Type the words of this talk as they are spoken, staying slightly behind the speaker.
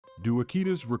Do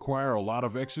Akitas require a lot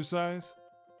of exercise?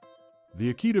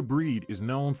 The Akita breed is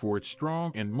known for its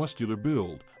strong and muscular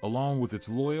build, along with its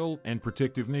loyal and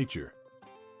protective nature.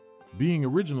 Being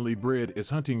originally bred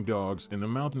as hunting dogs in the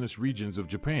mountainous regions of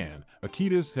Japan,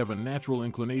 Akitas have a natural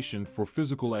inclination for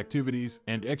physical activities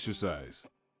and exercise.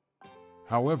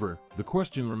 However, the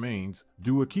question remains,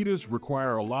 do Akitas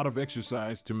require a lot of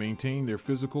exercise to maintain their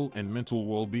physical and mental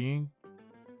well-being?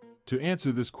 To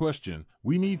answer this question,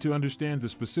 we need to understand the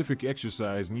specific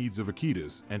exercise needs of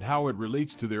Akitas and how it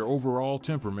relates to their overall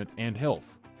temperament and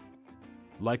health.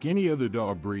 Like any other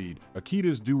dog breed,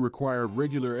 Akitas do require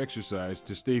regular exercise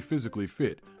to stay physically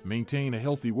fit, maintain a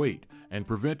healthy weight, and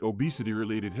prevent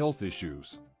obesity-related health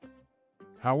issues.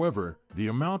 However, the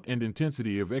amount and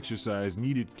intensity of exercise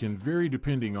needed can vary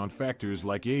depending on factors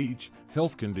like age,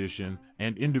 health condition,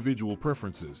 and individual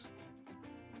preferences.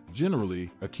 Generally,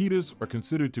 Akitas are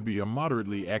considered to be a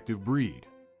moderately active breed.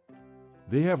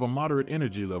 They have a moderate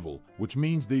energy level, which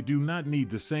means they do not need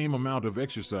the same amount of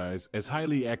exercise as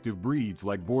highly active breeds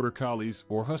like Border Collies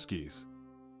or Huskies.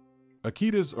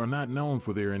 Akitas are not known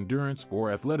for their endurance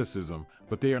or athleticism,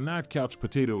 but they are not couch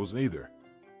potatoes either.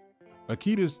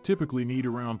 Akitas typically need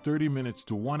around 30 minutes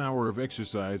to 1 hour of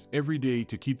exercise every day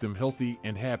to keep them healthy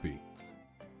and happy.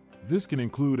 This can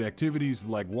include activities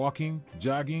like walking,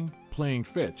 jogging, playing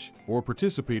fetch, or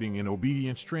participating in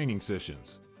obedience training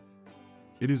sessions.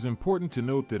 It is important to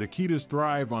note that Akitas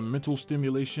thrive on mental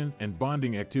stimulation and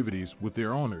bonding activities with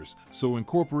their owners, so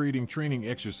incorporating training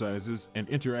exercises and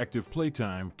interactive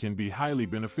playtime can be highly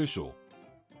beneficial.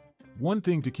 One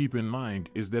thing to keep in mind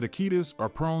is that Akitas are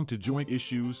prone to joint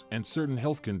issues and certain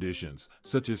health conditions,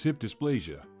 such as hip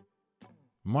dysplasia.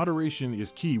 Moderation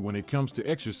is key when it comes to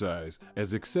exercise,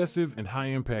 as excessive and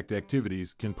high-impact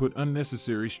activities can put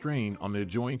unnecessary strain on their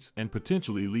joints and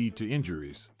potentially lead to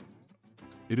injuries.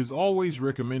 It is always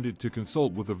recommended to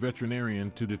consult with a veterinarian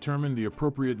to determine the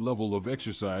appropriate level of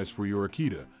exercise for your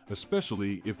Akita,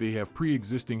 especially if they have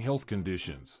pre-existing health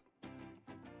conditions.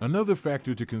 Another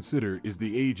factor to consider is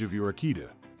the age of your Akita.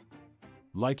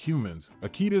 Like humans,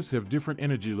 Akitas have different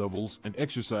energy levels and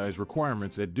exercise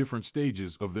requirements at different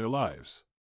stages of their lives.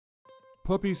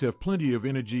 Puppies have plenty of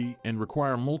energy and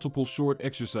require multiple short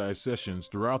exercise sessions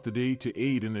throughout the day to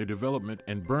aid in their development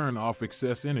and burn off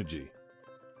excess energy.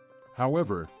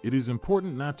 However, it is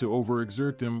important not to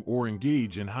overexert them or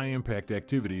engage in high-impact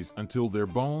activities until their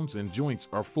bones and joints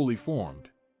are fully formed.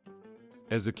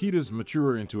 As Akitas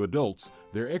mature into adults,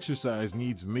 their exercise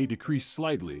needs may decrease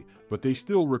slightly, but they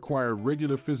still require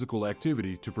regular physical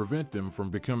activity to prevent them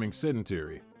from becoming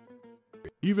sedentary.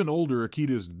 Even older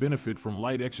Akitas benefit from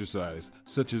light exercise,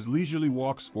 such as leisurely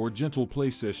walks or gentle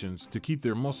play sessions to keep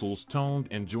their muscles toned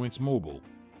and joints mobile.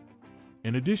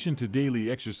 In addition to daily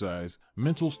exercise,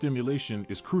 mental stimulation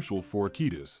is crucial for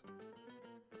Akitas.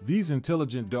 These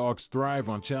intelligent dogs thrive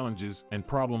on challenges and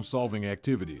problem-solving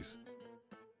activities.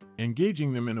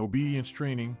 Engaging them in obedience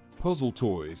training, puzzle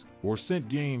toys, or scent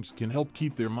games can help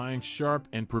keep their minds sharp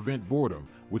and prevent boredom,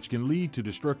 which can lead to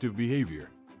destructive behavior.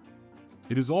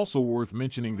 It is also worth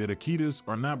mentioning that Akitas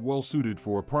are not well suited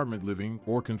for apartment living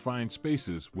or confined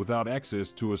spaces without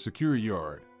access to a secure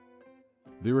yard.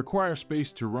 They require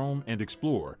space to roam and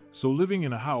explore, so living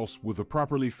in a house with a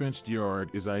properly fenced yard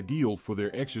is ideal for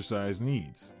their exercise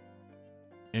needs.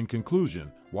 In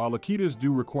conclusion, while Akitas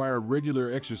do require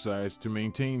regular exercise to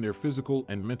maintain their physical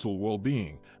and mental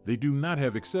well-being, they do not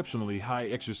have exceptionally high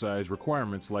exercise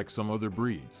requirements like some other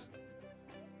breeds.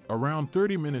 Around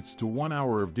 30 minutes to 1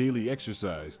 hour of daily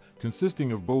exercise,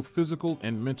 consisting of both physical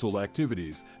and mental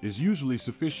activities, is usually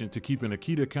sufficient to keep an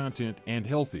Akita content and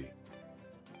healthy.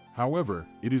 However,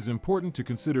 it is important to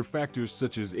consider factors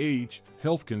such as age,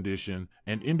 health condition,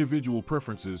 and individual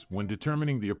preferences when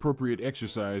determining the appropriate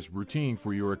exercise routine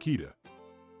for your Akita.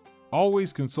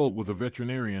 Always consult with a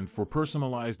veterinarian for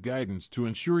personalized guidance to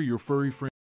ensure your furry friend